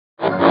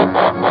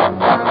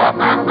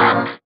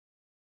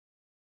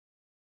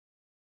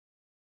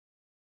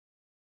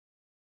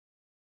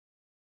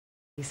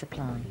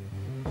supply.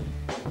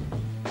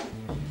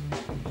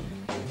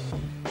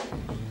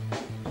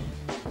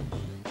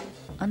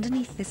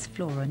 Underneath this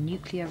floor, a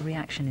nuclear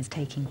reaction is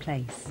taking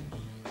place.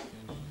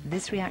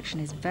 This reaction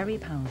is very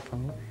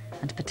powerful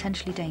and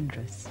potentially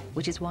dangerous,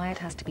 which is why it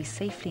has to be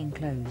safely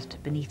enclosed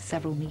beneath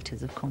several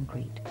meters of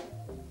concrete.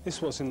 This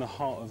is what's in the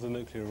heart of the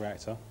nuclear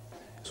reactor.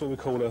 It's what we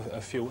call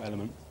a fuel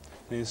element.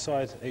 And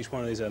inside each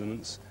one of these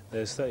elements,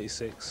 there's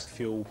 36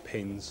 fuel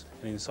pins,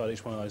 and inside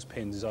each one of those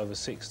pins is over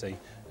 60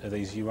 of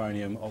these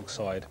uranium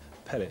oxide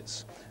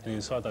pellets. And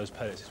inside those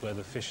pellets is where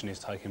the fission is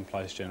taking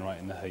place,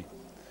 generating the heat.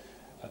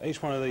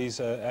 Each one of these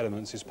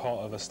elements is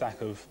part of a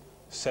stack of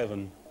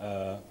 7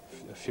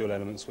 fuel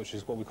elements, which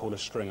is what we call a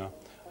stringer.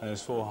 And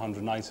there's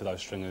 408 of those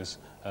stringers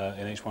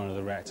in each one of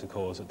the reactor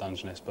cores at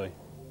Dungeon SB.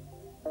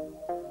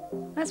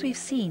 As we've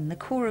seen, the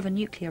core of a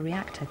nuclear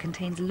reactor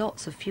contains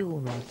lots of fuel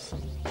rods.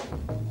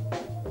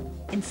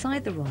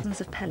 Inside the rods,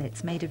 thousands of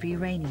pellets made of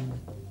uranium.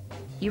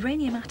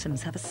 Uranium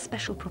atoms have a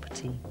special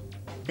property.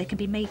 They can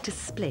be made to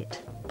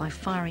split by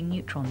firing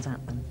neutrons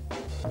at them.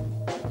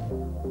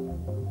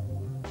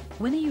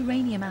 When a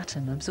uranium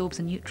atom absorbs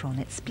a neutron,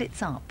 it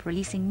splits up,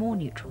 releasing more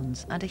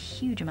neutrons and a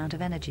huge amount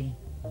of energy.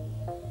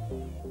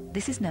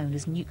 This is known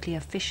as nuclear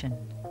fission.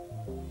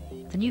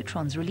 The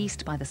neutrons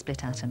released by the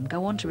split atom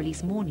go on to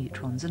release more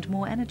neutrons and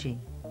more energy.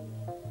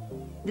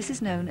 This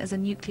is known as a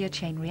nuclear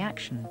chain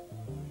reaction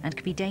and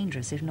can be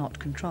dangerous if not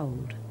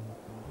controlled.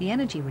 The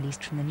energy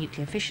released from the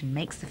nuclear fission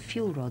makes the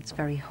fuel rods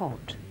very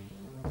hot.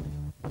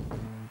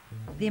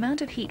 The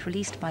amount of heat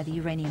released by the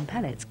uranium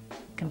pellets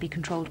can be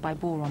controlled by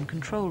boron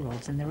control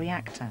rods in the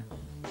reactor.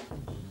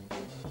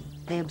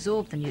 They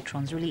absorb the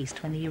neutrons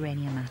released when the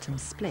uranium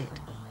atoms split.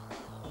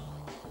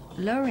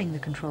 Lowering the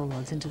control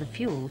rods into the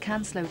fuel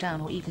can slow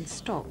down or even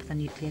stop the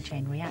nuclear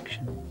chain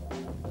reaction.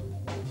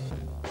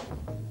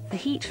 The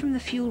heat from the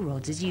fuel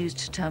rods is used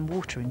to turn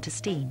water into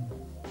steam,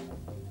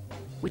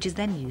 which is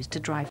then used to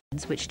drive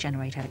engines which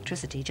generate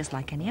electricity just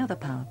like any other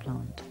power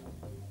plant.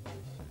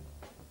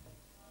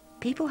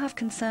 People have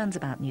concerns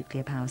about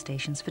nuclear power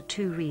stations for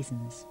 2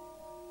 reasons.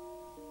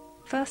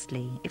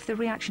 Firstly, if the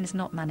reaction is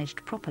not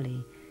managed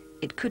properly,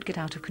 it could get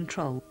out of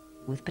control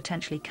with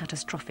potentially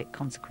catastrophic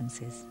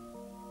consequences.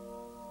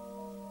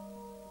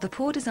 The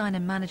poor design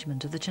and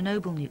management of the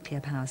Chernobyl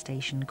nuclear power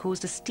station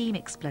caused a steam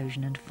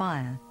explosion and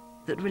fire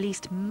that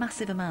released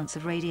massive amounts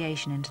of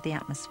radiation into the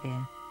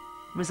atmosphere,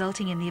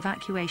 resulting in the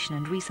evacuation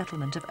and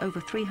resettlement of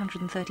over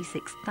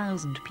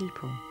 336,000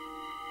 people.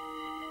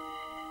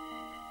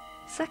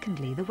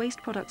 Secondly, the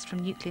waste products from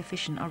nuclear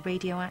fission are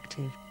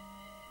radioactive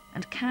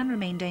and can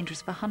remain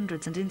dangerous for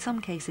hundreds and in some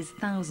cases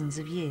thousands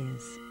of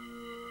years.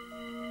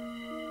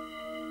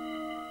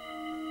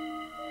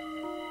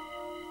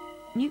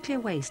 Nuclear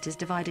waste is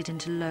divided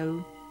into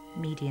low,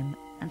 medium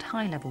and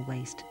high-level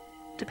waste,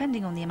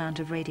 depending on the amount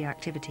of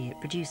radioactivity it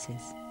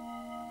produces.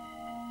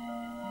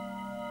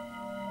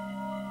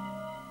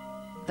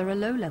 There are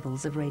low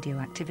levels of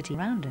radioactivity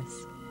around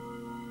us.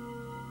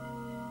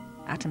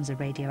 Atoms are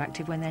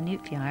radioactive when their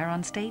nuclei are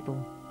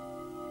unstable.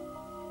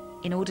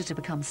 In order to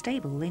become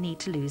stable, they need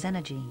to lose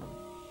energy.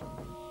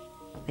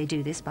 They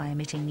do this by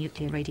emitting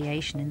nuclear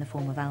radiation in the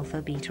form of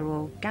alpha, beta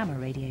or gamma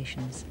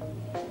radiations.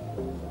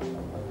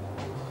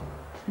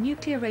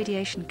 Nuclear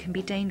radiation can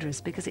be dangerous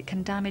because it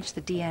can damage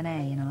the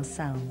DNA in our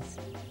cells.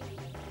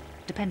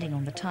 Depending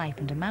on the type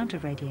and amount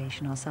of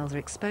radiation our cells are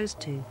exposed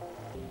to,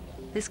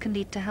 this can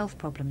lead to health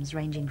problems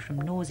ranging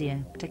from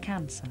nausea to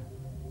cancer.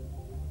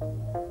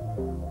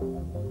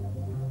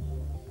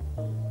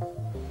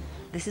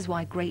 This is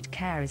why great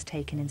care is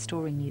taken in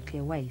storing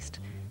nuclear waste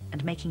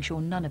and making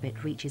sure none of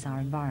it reaches our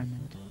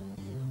environment.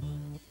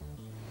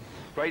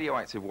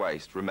 Radioactive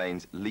waste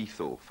remains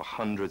lethal for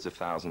hundreds of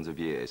thousands of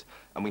years,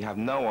 and we have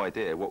no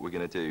idea what we're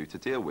going to do to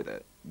deal with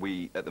it.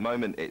 At the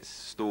moment, it's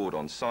stored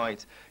on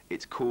site,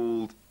 it's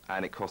cooled,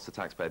 and it costs the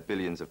taxpayer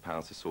billions of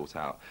pounds to sort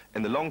out.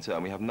 In the long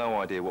term, we have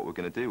no idea what we're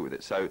going to do with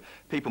it. So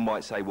people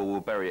might say, well,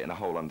 we'll bury it in a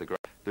hole underground.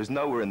 There's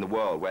nowhere in the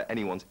world where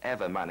anyone's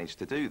ever managed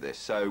to do this.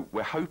 So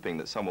we're hoping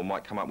that someone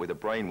might come up with a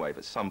brainwave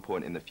at some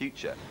point in the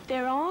future.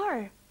 There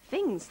are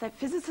things that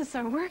physicists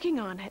are working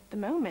on at the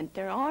moment.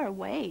 There are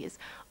ways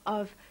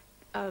of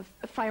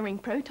firing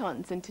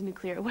protons into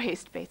nuclear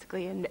waste,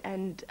 basically,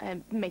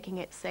 and making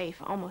it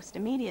safe almost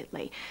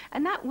immediately.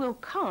 And that will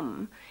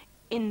come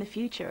in the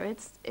future.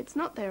 It's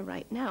not there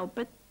right now,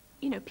 but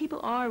you know, people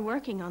are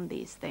working on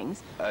these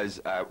things. As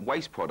a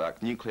waste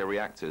product, nuclear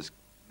reactors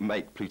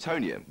make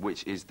plutonium,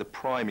 which is the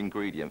prime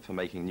ingredient for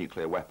making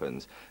nuclear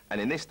weapons. And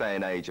in this day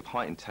and age of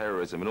heightened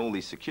terrorism and all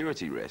these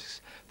security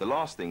risks, the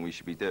last thing we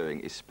should be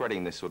doing is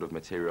spreading this sort of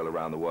material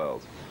around the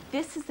world.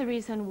 This is the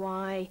reason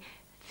why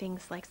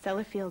things like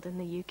Sellafield in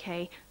the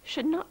UK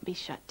should not be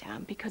shut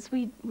down, because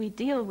we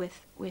deal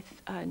with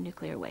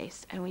nuclear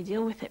waste and we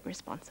deal with it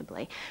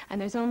responsibly.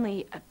 And there's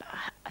only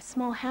a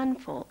small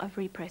handful of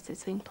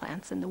reprocessing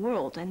plants in the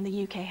world, and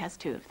the UK has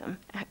 2 of them,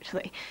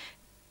 actually.